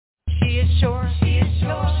She is sure. She is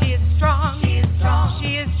sure. She is strong. She is strong.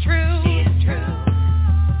 She is true. She is true.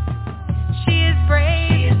 She is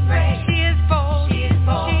brave. She is brave. She is bold. She is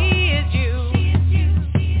bold. She is you. She is you.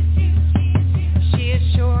 She is you. She is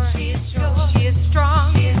sure. She is sure. She is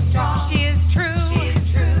strong. She is strong. She is true. She is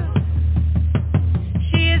true.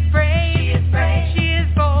 She is brave. She is brave. She is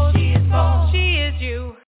bold. She is bold. She is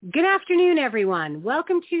you. Good afternoon, everyone.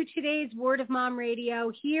 Welcome to today's Word of Mom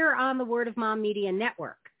Radio here on the Word of Mom Media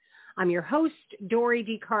Network. I'm your host, Dory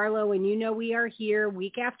DiCarlo, and you know we are here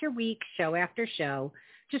week after week, show after show,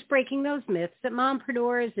 just breaking those myths that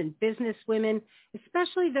mompreneurs and business women,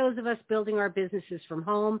 especially those of us building our businesses from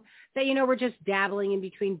home, that, you know, we're just dabbling in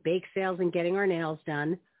between bake sales and getting our nails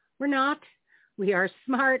done. We're not. We are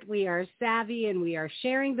smart, we are savvy, and we are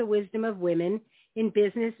sharing the wisdom of women in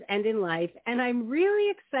business and in life. And I'm really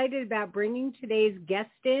excited about bringing today's guest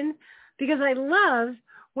in because I love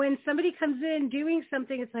when somebody comes in doing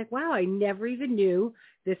something, it's like, wow, I never even knew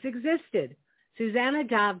this existed. Susannah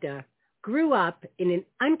Davda grew up in an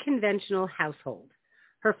unconventional household.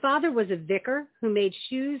 Her father was a vicar who made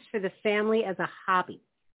shoes for the family as a hobby.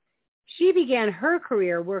 She began her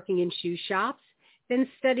career working in shoe shops, then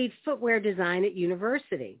studied footwear design at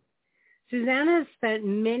university. Susannah has spent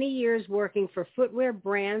many years working for footwear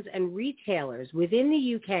brands and retailers within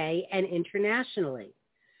the UK and internationally.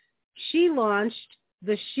 She launched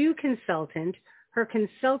The Shoe Consultant, her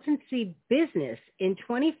consultancy business, in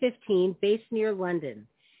 2015 based near London.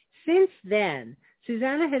 Since then,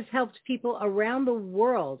 Susannah has helped people around the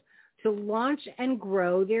world to launch and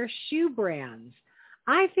grow their shoe brands.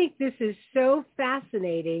 I think this is so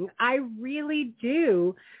fascinating. I really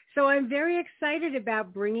do. So I'm very excited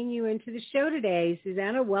about bringing you into the show today.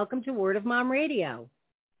 Susannah, welcome to Word of Mom Radio.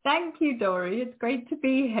 Thank you, Dory. It's great to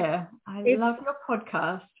be here. I love your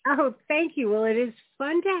podcast. Oh, thank you. Well, it is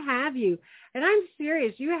fun to have you. And I'm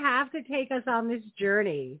serious. You have to take us on this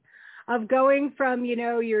journey of going from, you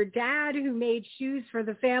know, your dad who made shoes for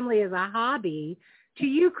the family as a hobby to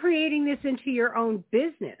you creating this into your own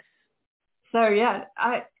business. So, yeah,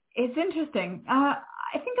 it's interesting. I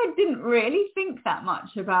think I didn't really think that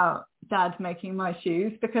much about Dad making my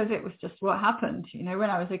shoes because it was just what happened, you know, when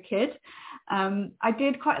I was a kid. I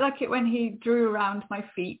did quite like it when he drew around my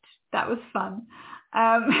feet. That was fun.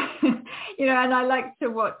 You know, and I liked to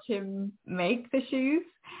watch him make the shoes.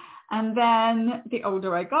 And then the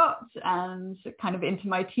older I got and kind of into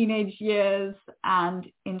my teenage years and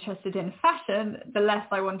interested in fashion, the less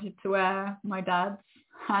I wanted to wear my dad's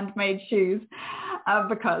handmade shoes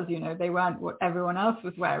because, you know, they weren't what everyone else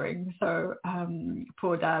was wearing. So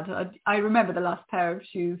poor Dad. I remember the last pair of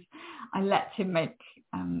shoes I let him make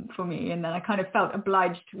for me, and then I kind of felt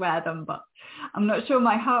obliged to wear them, but I'm not sure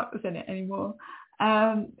my heart was in it anymore.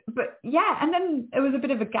 But yeah, and then there was a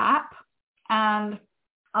bit of a gap, and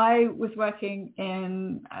I was working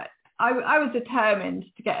in I was determined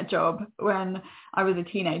to get a job when I was a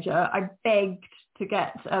teenager. I begged to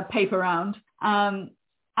get a paper round.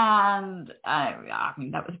 And I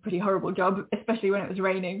mean, that was a pretty horrible job, especially when it was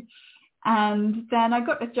raining. And then I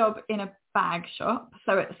got a job in a bag shop.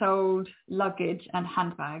 So it sold luggage and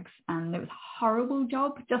handbags. And it was a horrible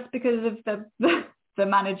job just because of the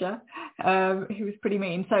manager, who was pretty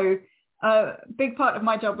mean. So a big part of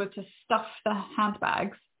my job was to stuff the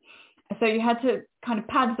handbags. So you had to kind of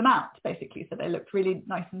pad them out, basically, so they looked really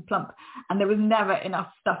nice and plump. And there was never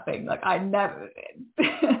enough stuffing. Like I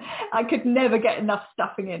could never get enough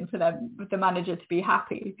stuffing in for the manager to be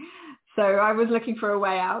happy. So I was looking for a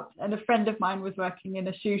way out, and a friend of mine was working in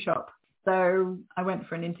a shoe shop. So I went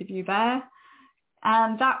for an interview there,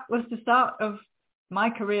 and that was the start of my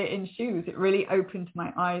career in shoes. It really opened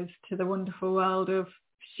my eyes to the wonderful world of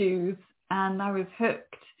shoes, and I was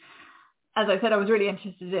hooked. As I said, I was really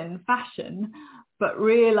interested in fashion, but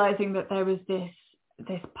realizing that there was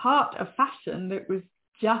this part of fashion that was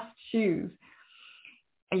just shoes.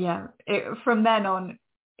 Yeah, from then on,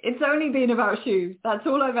 it's only been about shoes. That's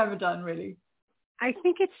all I've ever done, really. I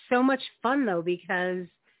think it's so much fun, though, because,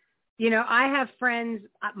 you know, I have friends.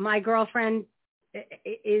 My girlfriend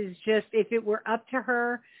is just, if it were up to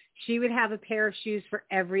her, she would have a pair of shoes for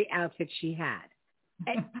every outfit she had.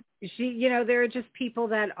 She, you know, there are just people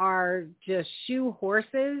that are just shoe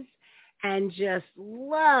horses and just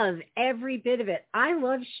love every bit of it. I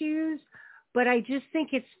love shoes, but I just think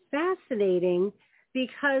it's fascinating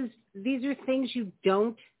because these are things you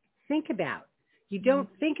don't think about. You don't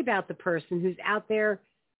think about the person who's out there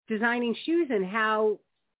designing shoes and how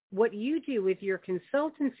what you do with your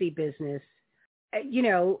consultancy business, you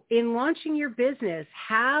know, in launching your business,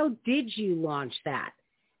 how did you launch that?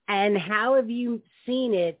 And how have you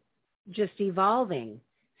seen it just evolving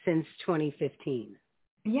since 2015?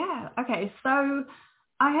 Yeah. Okay. So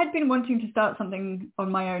I had been wanting to start something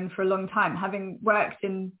on my own for a long time, having worked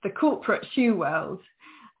in the corporate shoe world,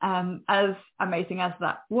 as amazing as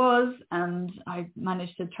that was. And I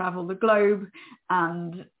managed to travel the globe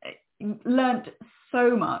and learnt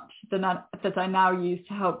so much that I now use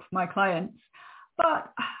to help my clients.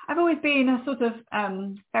 But I've always been a sort of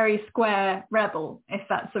very square rebel, if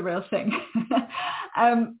that's a real thing.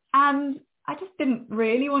 And I just didn't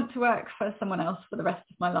really want to work for someone else for the rest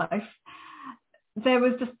of my life. There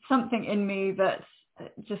was just something in me that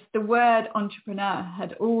just the word entrepreneur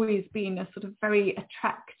had always been a sort of very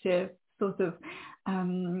attractive sort of,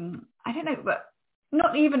 I don't know, but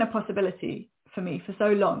not even a possibility for me for so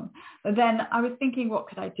long. But then I was thinking, what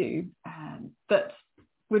could I do that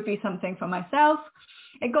would be something for myself?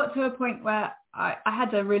 It got to a point where I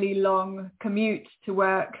had a really long commute to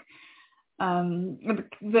work.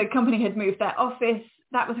 The company had moved their office.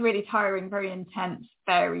 That was really tiring, very intense,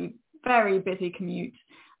 very, very busy commute.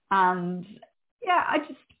 And yeah,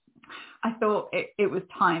 I thought it was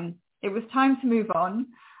time. It was time to move on.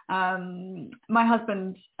 My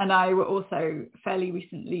husband and I were also fairly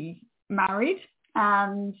recently married.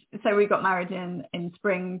 And so we got married in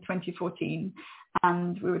spring 2014.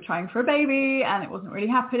 And we were trying for a baby and it wasn't really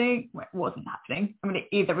happening. Well, it wasn't happening. I mean, it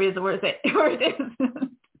either is or it is.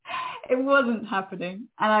 It wasn't happening.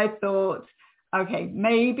 And I thought, okay,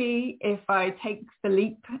 maybe if I take the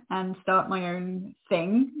leap and start my own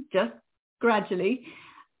thing, just gradually,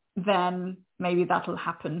 then maybe that'll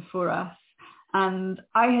happen for us. And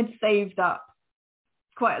I had saved up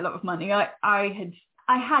quite a lot of money. I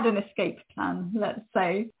had an escape plan, let's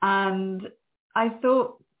say. And I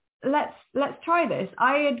thought, let's try this.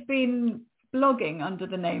 I had been blogging under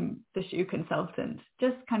the name The Shoe Consultant,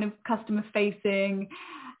 just kind of customer facing,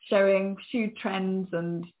 showing shoe trends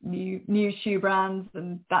and new shoe brands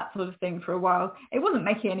and that sort of thing for a while. It wasn't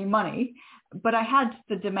making any money, but I had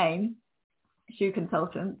the domain Shoe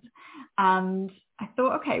Consultant, and I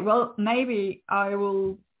thought, okay, well, maybe I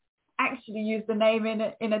will actually use the name in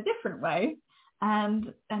a different way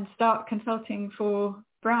and start consulting for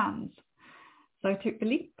brands. So I took the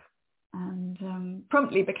leap and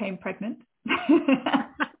promptly became pregnant.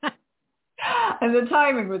 And the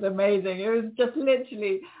timing was amazing. It was just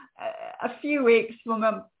literally a few weeks for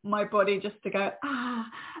my body just to go,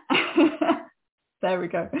 there we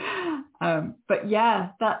go. But yeah,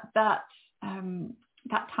 that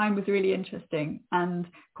time was really interesting and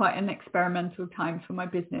quite an experimental time for my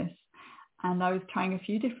business. And I was trying a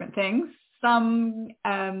few different things, some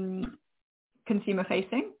consumer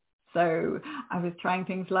facing. So I was trying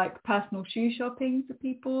things like personal shoe shopping for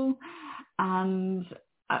people and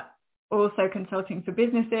also consulting for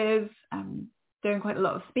businesses, doing quite a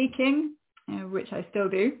lot of speaking, which I still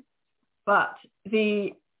do. But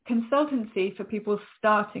the consultancy for people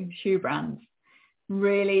starting shoe brands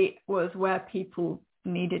really was where people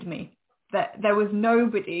needed me. There was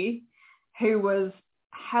nobody who was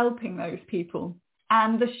helping those people.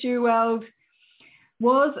 And the shoe world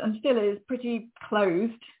was and still is pretty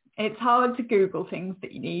closed. It's hard to Google things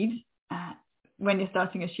that you need when you're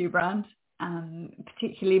starting a shoe brand,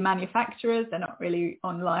 particularly manufacturers. They're not really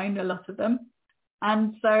online, a lot of them.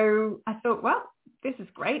 And so I thought, well, this is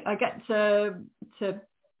great. I get to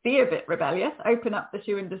be a bit rebellious, open up the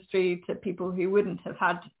shoe industry to people who wouldn't have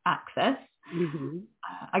had access. Mm-hmm.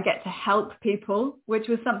 I get to help people, which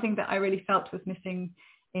was something that I really felt was missing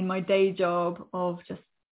in my day job of just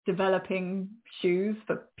developing shoes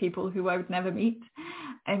for people who I would never meet.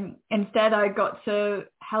 And instead I got to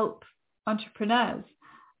help entrepreneurs,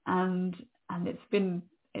 and it's been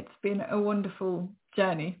a wonderful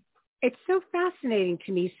journey. It's so fascinating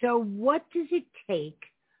to me. So what does it take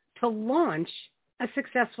to launch a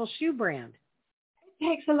successful shoe brand? It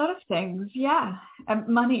takes a lot of things, yeah.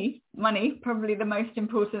 Money, probably the most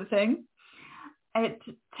important thing. It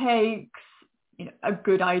takes a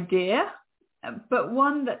good idea, but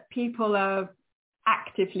one that people are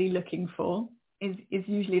actively looking for is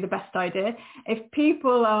usually the best idea. If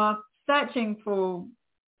people are searching for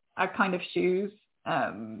a kind of shoes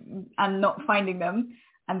and not finding them,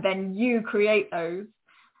 and then you create those,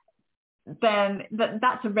 then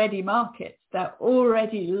that's a ready market. They're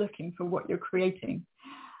already looking for what you're creating.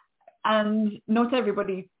 And not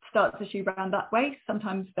everybody starts a shoe brand that way.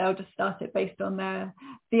 Sometimes they'll just start it based on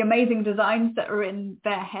the amazing designs that are in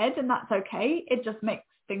their head, and that's okay. It just makes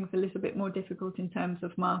things a little bit more difficult in terms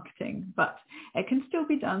of marketing, but it can still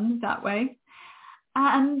be done that way.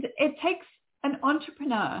 And it takes an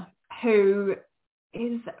entrepreneur who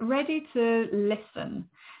is ready to listen.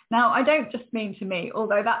 Now, I don't just mean to me,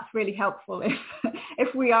 although that's really helpful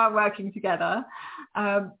if we are working together.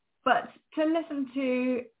 But to listen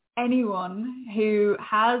to anyone who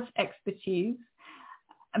has expertise,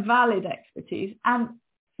 valid expertise, and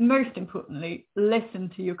most importantly, listen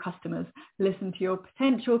to your customers, listen to your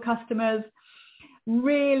potential customers,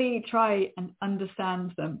 really try and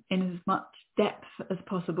understand them in as much depth as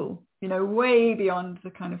possible, way beyond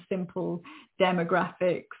the kind of simple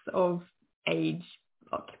demographics of age,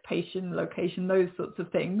 occupation, location, those sorts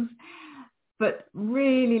of things, but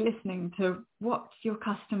really listening to what your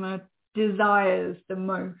customer desires the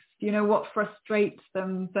most, what frustrates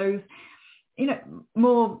them, those,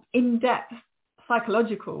 more in-depth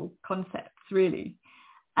psychological concepts, really.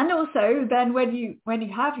 And also then when you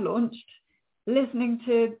have launched, listening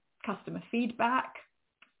to customer feedback,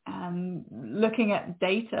 looking at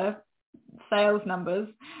data, sales numbers,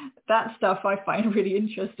 that stuff I find really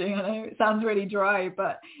interesting. I know it sounds really dry,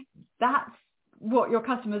 but that's what your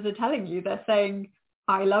customers are telling you. They're saying,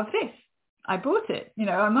 I love this. I bought it.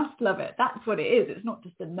 I must love it. That's what it is. It's not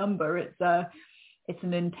just a number. It's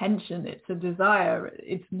an intention. It's a desire.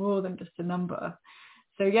 It's more than just a number.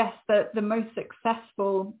 So yes, the most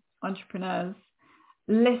successful entrepreneurs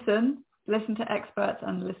listen to experts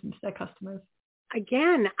and listen to their customers.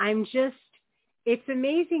 Again, it's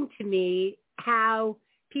amazing to me how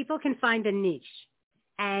people can find a niche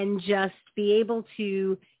and just be able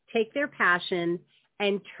to take their passion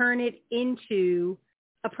and turn it into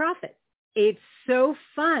a profit. It's so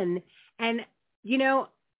fun. And,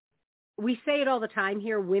 we say it all the time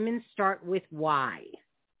here, women start with why.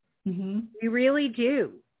 Mm-hmm. We really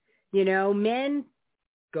do. Men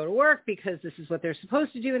go to work because this is what they're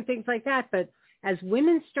supposed to do and things like that. But as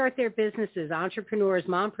women start their businesses, entrepreneurs,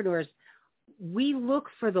 mompreneurs, we look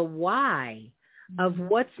for the why of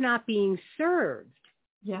what's not being served.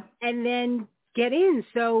 Yeah. And then get in.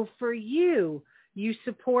 So for you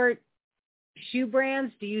support shoe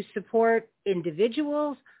brands? Do you support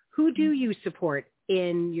individuals? Who do you support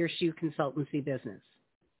in your shoe consultancy business?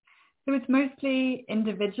 So it's mostly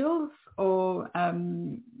individuals or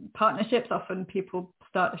partnerships. Often people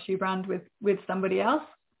start a shoe brand with somebody else.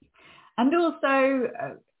 And also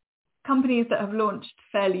companies that have launched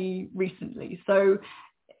fairly recently. So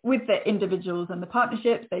with the individuals and the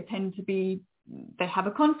partnerships, they tend to be, they have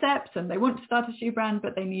a concept and they want to start a shoe brand,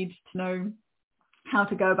 but they need to know how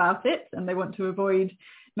to go about it, and they want to avoid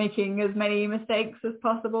making as many mistakes as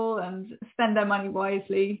possible and spend their money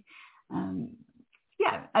wisely. And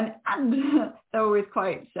they're always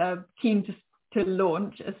quite keen to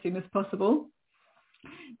launch as soon as possible,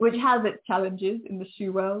 which has its challenges in the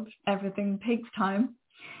shoe world. Everything takes time.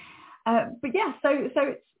 But yeah, so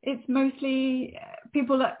it's mostly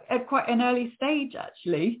people at quite an early stage,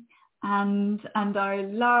 actually. And I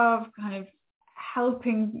love kind of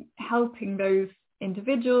helping those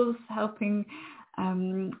individuals, helping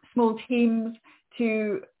small teams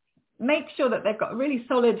to make sure that they've got a really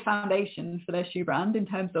solid foundation for their shoe brand in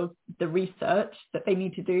terms of the research that they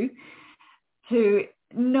need to do to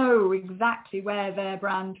know exactly where their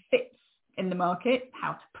brand fits in the market,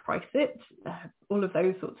 how to price it, all of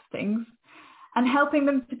those sorts of things, and helping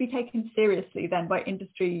them to be taken seriously then by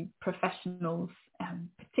industry professionals,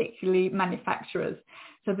 particularly manufacturers,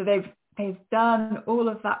 so that they've done all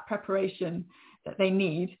of that preparation that they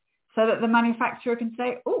need, so that the manufacturer can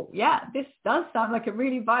say, oh yeah, this does sound like a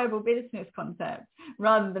really viable business concept,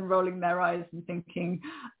 rather than rolling their eyes and thinking,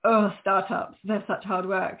 oh, startups, they're such hard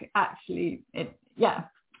work. Actually,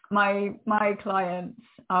 my clients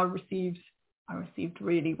are received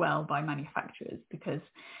really well by manufacturers because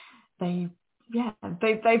they've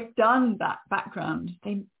done that background.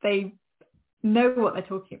 They know what they're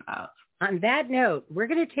talking about. On that note, we're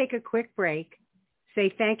going to take a quick break,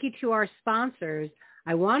 say thank you to our sponsors.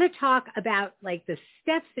 I want to talk about like the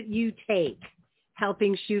steps that you take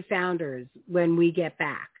helping shoe founders when we get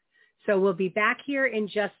back. So we'll be back here in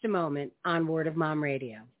just a moment on Word of Mom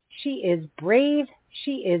Radio. She is brave.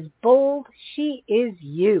 She is bold. She is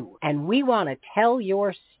you. And we want to tell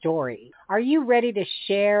your story. Are you ready to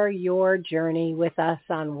share your journey with us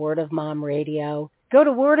on Word of Mom Radio? Go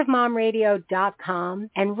to wordofmomradio.com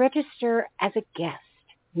and register as a guest.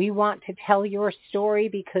 We want to tell your story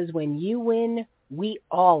because when you win, we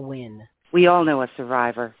all win. We all know a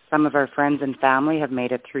survivor. Some of our friends and family have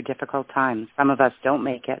made it through difficult times. Some of us don't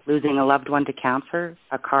make it. Losing a loved one to cancer,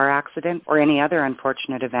 a car accident, or any other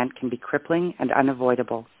unfortunate event can be crippling and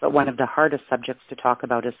unavoidable. But one of the hardest subjects to talk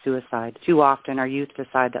about is suicide. Too often our youth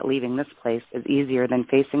decide that leaving this place is easier than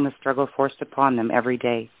facing the struggle forced upon them every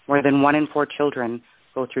day. More than 1 in 4 children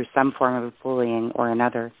go through some form of bullying or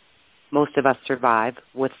another. Most of us survive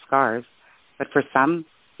with scars, but for some,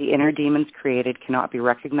 The inner demons created cannot be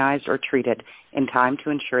recognized or treated in time to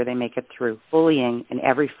ensure they make it through. Bullying in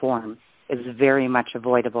every form is very much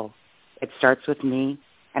avoidable. It starts with me,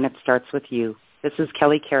 and it starts with you. This is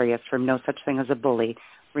Kelly Carius from No Such Thing as a Bully,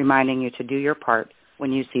 reminding you to do your part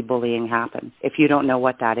when you see bullying happen. If you don't know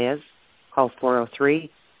what that is, call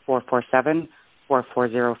 403-447-4404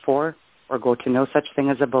 or go to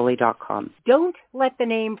nosuchthingasabully.com. Don't let the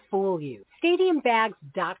name fool you.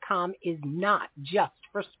 StadiumBags.com is not just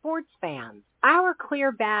for sports fans. Our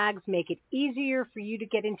clear bags make it easier for you to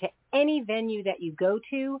get into any venue that you go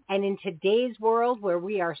to. And in today's world where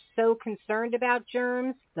we are so concerned about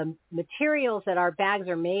germs, the materials that our bags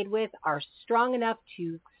are made with are strong enough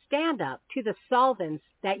to stand up to the solvents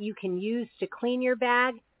that you can use to clean your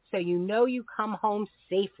bag, so you know you come home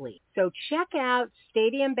safely. So check out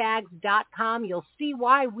StadiumBags.com. You'll see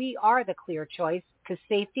why we are the clear choice, because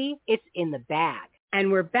safety, it's in the bag. And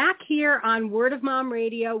we're back here on Word of Mom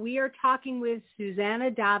Radio. We are talking with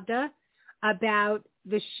Susannah Davda about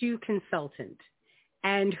the shoe consultant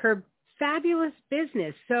and her fabulous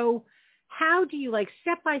business. So how do you,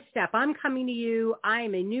 step by step, I'm coming to you, I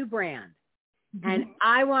am a new brand, and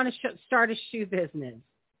I want to start a shoe business.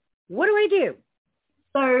 What do I do?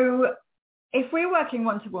 So if we're working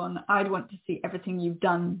one-to-one, I'd want to see everything you've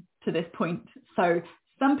done to this point. So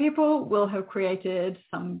some people will have created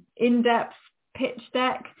some in-depth pitch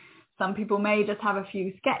deck. Some people may just have a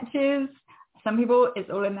few sketches. Some people, it's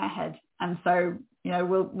all in their head. And so,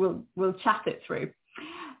 we'll chat it through.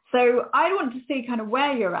 So I want to see kind of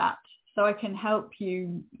where you're at so I can help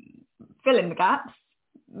you fill in the gaps,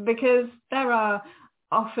 because there are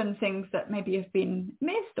often things that maybe have been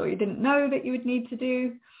missed or you didn't know that you would need to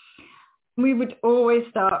do. We would always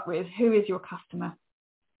start with, who is your customer?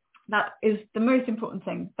 That is the most important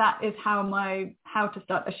thing. That is how my How to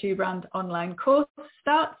Start a Shoe Brand online course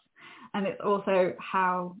starts. And it's also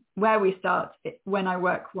where we start when I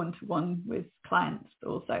work one-to-one with clients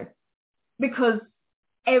also. Because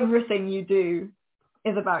everything you do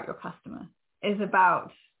is about your customer, is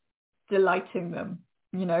about delighting them,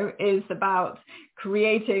 is about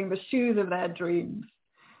creating the shoes of their dreams.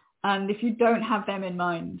 And if you don't have them in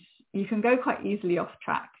mind, you can go quite easily off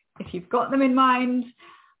track. If you've got them in mind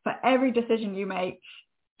for every decision you make,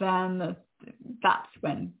 then that's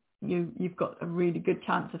when you've got a really good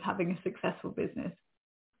chance of having a successful business.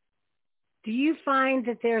 Do you find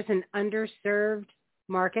that there's an underserved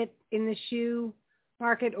market in the shoe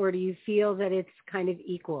market, or do you feel that it's kind of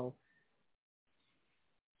equal?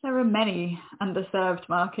 There are many underserved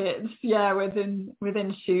markets,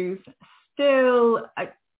 within shoes. Still,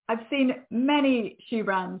 I've seen many shoe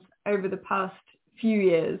brands over the past few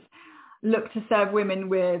years look to serve women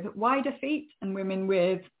with wider feet and women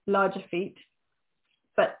with larger feet.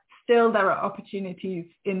 But still, there are opportunities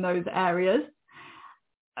in those areas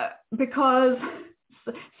because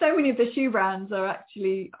so many of the shoe brands are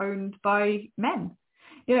actually owned by men.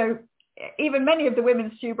 Even many of the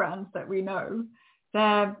women's shoe brands that we know,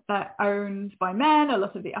 they're owned by men. A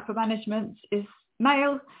lot of the upper management is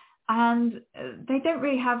male, and they don't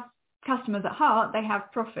really have customers at heart. They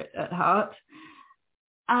have profit at heart.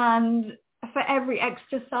 And for every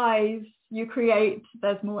extra size you create,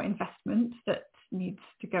 there's more investment that needs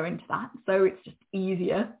to go into that. So it's just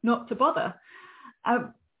easier not to bother.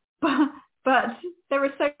 But there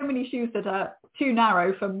are so many shoes that are too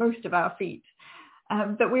narrow for most of our feet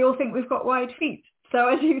that we all think we've got wide feet. So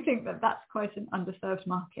I do think that that's quite an underserved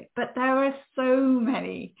market. But there are so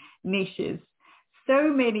many niches, so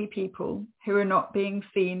many people who are not being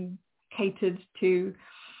seen, catered to.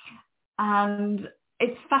 And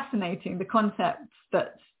it's fascinating, the concepts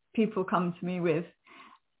that people come to me with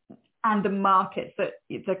and the markets, that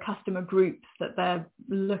the customer groups that they're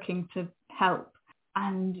looking to help.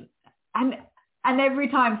 And every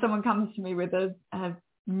time someone comes to me with a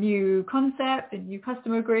new concept, a new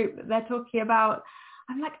customer group that they're talking about,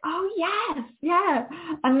 I'm like, oh yes, yeah.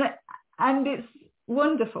 And it's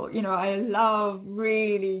wonderful. I love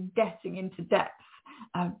really getting into depth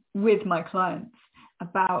with my clients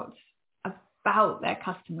about their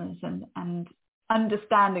customers and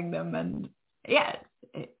understanding them. And yeah,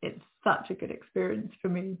 it's such a good experience for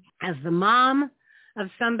me. As the mom of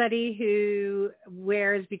somebody who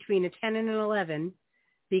wears between a 10 and an 11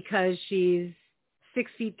 because she's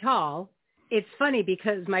 6 feet tall, it's funny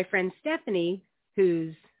because my friend Stephanie,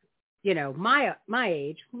 who's, my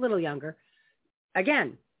age, a little younger,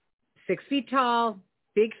 again, 6 feet tall,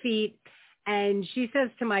 big feet. And she says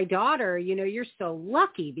to my daughter, you're so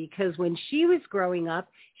lucky, because when she was growing up,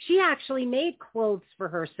 she actually made clothes for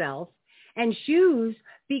herself and shoes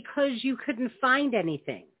because you couldn't find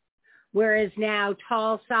anything. Whereas now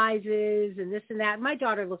tall sizes and this and that. My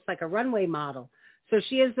daughter looks like a runway model. So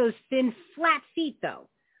she has those thin, flat feet, though.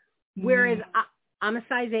 Whereas I'm a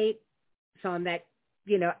size 8, so I'm that,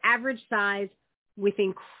 average size with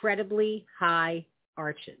incredibly high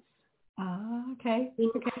arches. Oh, okay.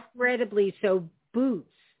 Incredibly. So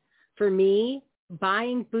boots, for me,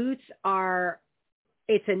 buying boots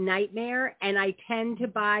it's a nightmare, and I tend to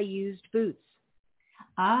buy used boots.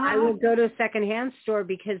 I will go to a secondhand store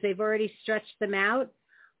because they've already stretched them out,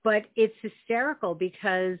 but it's hysterical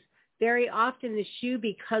because very often the shoe,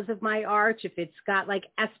 because of my arch, if it's got like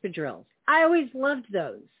espadrilles, I always loved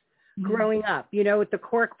those growing up, with the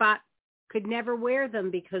cork bot, could never wear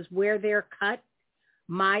them because where they're cut,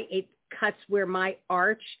 it cuts where my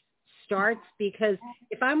arch starts, because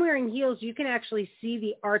if I'm wearing heels, you can actually see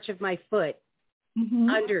the arch of my foot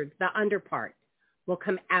under the under part will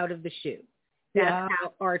come out of the shoe. That's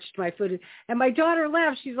how arched my foot is. And my daughter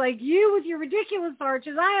laughs. She's like, you with your ridiculous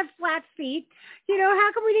arches. I have flat feet.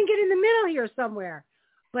 How come we didn't get in the middle here somewhere?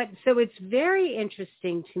 But so it's very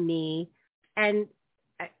interesting to me. And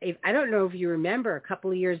I don't know if you remember a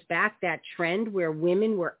couple of years back, that trend where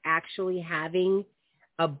women were actually having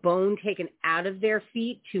a bone taken out of their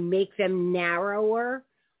feet to make them narrower,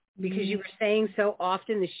 because you were saying so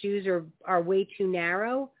often the shoes are way too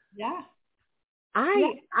narrow. Yeah.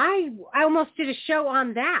 I almost did a show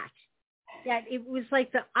on that it was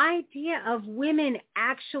like the idea of women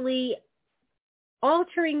actually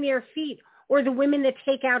altering their feet, or the women that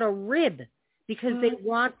take out a rib because they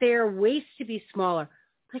want their waist to be smaller.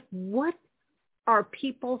 Like, what are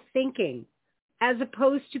people thinking, as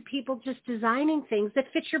opposed to people just designing things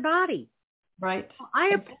that fit your body? Right. I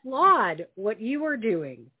applaud what you are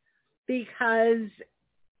doing, because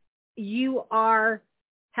you are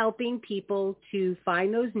helping people to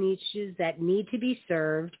find those niches that need to be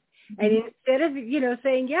served. And instead of,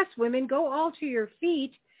 saying, yes, women, go alter your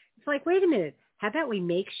feet, it's like, wait a minute, how about we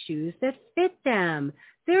make shoes that fit them?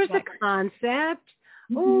 There's a concept.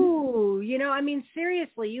 Ooh,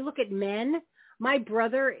 seriously, you look at men. My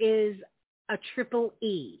brother is a triple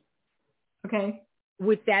E. Okay.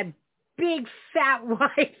 With that big, fat,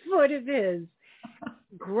 wide foot of his.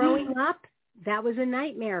 Growing up, that was a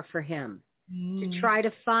nightmare for him. To try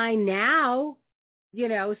to find now,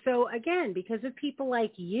 so again, because of people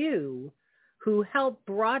like you who help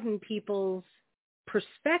broaden people's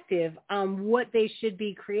perspective on what they should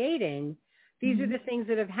be creating, these are the things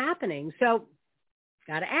that are happening. So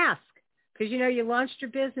got to ask, because, you launched your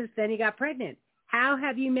business, then you got pregnant. How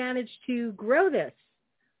have you managed to grow this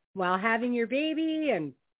while having your baby,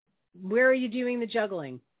 and where are you doing the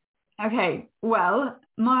juggling? Okay, well,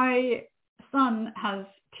 my son has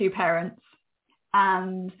 2 parents.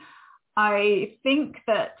 And I think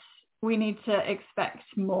that we need to expect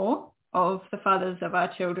more of the fathers of our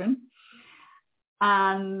children.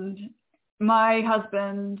 And my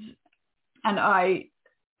husband and I,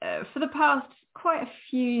 for the past quite a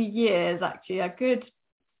few years, actually, a good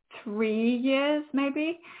 3 years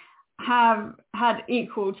maybe, have had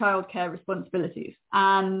equal childcare responsibilities.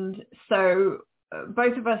 And so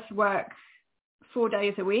both of us work 4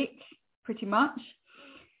 days a week, pretty much.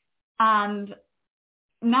 And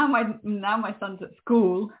now my son's at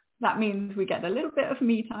school, that means we get a little bit of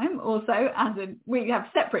me time also, as in we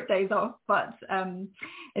have separate days off, but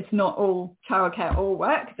it's not all childcare or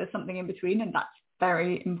work. There's something in between, and that's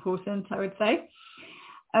very important, I would say.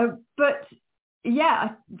 But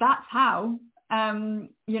yeah, that's how,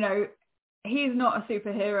 he's not a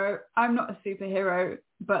superhero. I'm not a superhero,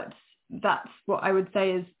 but that's what I would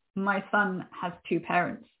say is my son has 2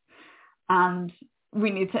 parents, and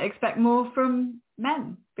we need to expect more from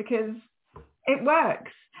men because it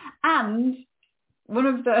works. And one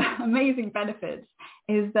of the amazing benefits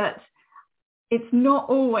is that it's not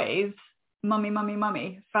always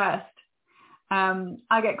mummy first.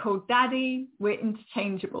 I get called daddy. We're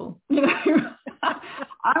interchangeable.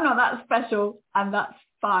 I'm not that special, and that's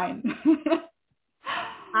fine.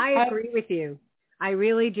 I agree with you. I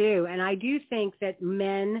really do. And I do think that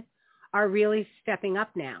men are really stepping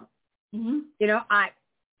up now.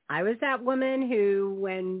 I was that woman who,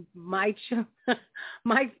 when my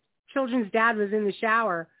children's dad was in the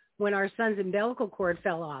shower when our son's umbilical cord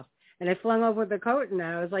fell off, and I flung over the coat, and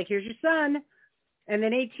I was like, here's your son. And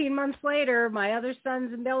then 18 months later, my other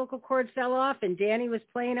son's umbilical cord fell off, and Danny was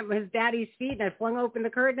playing at his daddy's feet, and I flung open the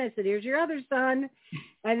curtain. I said, here's your other son.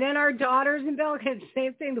 And then our daughter's umbilical,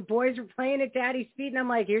 same thing. The boys were playing at daddy's feet, and I'm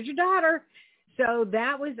like, here's your daughter. So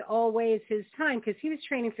that was always his time, because he was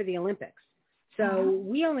training for the Olympics. So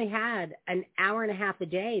we only had an hour and a half a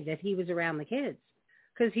day that he was around the kids,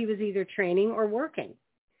 because he was either training or working.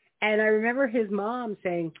 And I remember his mom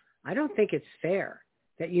saying, I don't think it's fair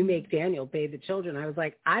that you make Daniel bathe the children. I was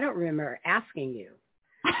like, I don't remember asking you.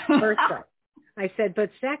 First off, I said,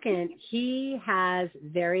 but second, he has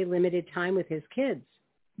very limited time with his kids.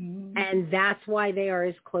 And that's why they are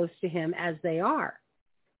as close to him as they are.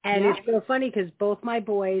 And it's so funny because both my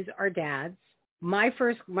boys are dads. My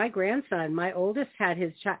grandson, my oldest, had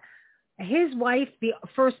his wife, the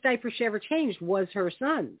first diaper she ever changed was her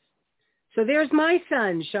son's. So there's my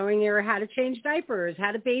son showing her how to change diapers,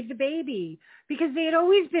 how to bathe the baby, because they had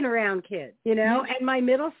always been around kids, you know. And my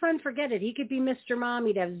middle son, forget it. He could be Mr. Mom.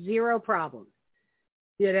 He'd have zero problem.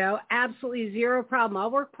 You know, absolutely zero problem.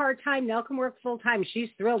 I'll work part-time. Nell can work full-time. She's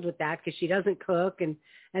thrilled with that because she doesn't cook and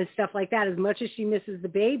stuff like that. As much as she misses the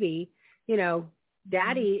baby, you know,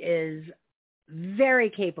 Daddy is very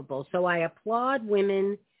capable. So I applaud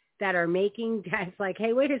women that are making dads like,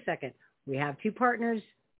 hey, wait a second. We have two partners,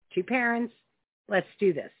 two parents. Let's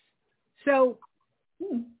do this. So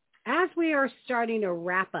as we are starting to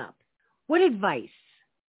wrap up, what advice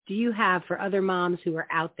do you have for other moms who are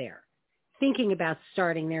out there thinking about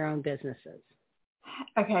starting their own businesses?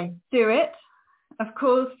 Okay, do it. Of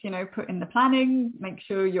course, you know, put in the planning, make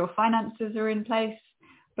sure your finances are in place,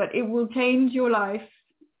 but it will change your life.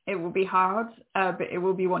 It will be hard, but it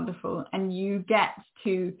will be wonderful. And you get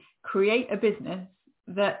to create a business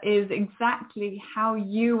that is exactly how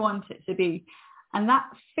you want it to be. And that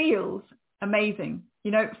feels amazing. You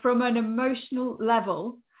know, from an emotional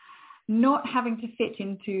level, not having to fit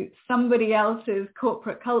into somebody else's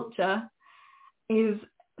corporate culture is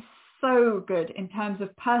so good in terms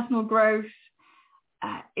of personal growth.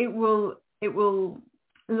 It will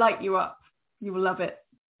light you up. You will love it.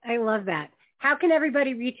 I love that. How can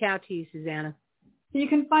everybody reach out to you, Susannah? You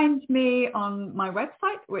can find me on my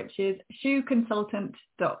website, which is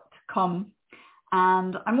shoeconsultant.com.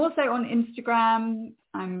 And I'm also on Instagram.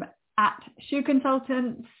 I'm at Shoe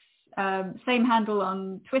Consultants, same handle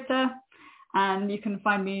on Twitter. And you can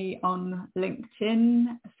find me on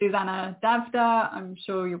LinkedIn, Susannah Davda. I'm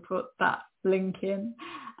sure you'll put that link in.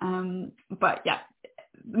 But yeah,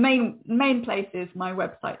 the main place is my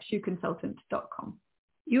website, shoeconsultant.com.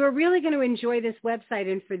 You are really going to enjoy this website.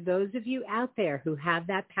 And for those of you out there who have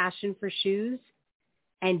that passion for shoes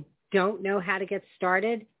and don't know how to get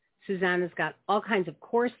started, Susannah's got all kinds of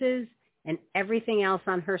courses and everything else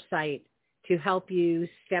on her site to help you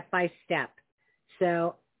step by step.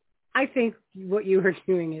 So I think what you are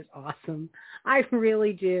doing is awesome. I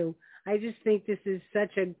really do. I just think this is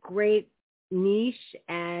such a great niche,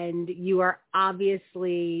 and you are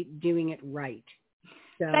obviously doing it right.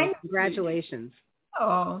 So congratulations.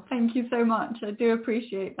 Oh, thank you so much. I do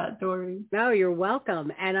appreciate that, Dory. No, you're welcome.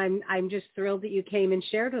 And I'm just thrilled that you came and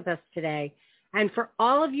shared with us today. And for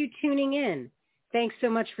all of you tuning in, thanks so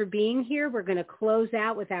much for being here. We're going to close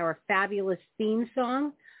out with our fabulous theme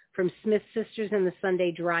song from Smith Sisters and the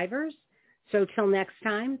Sunday Drivers. So till next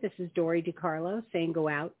time, this is Dory DiCarlo saying go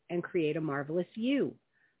out and create a marvelous you.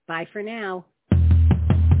 Bye for now.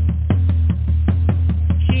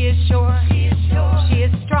 She is sure.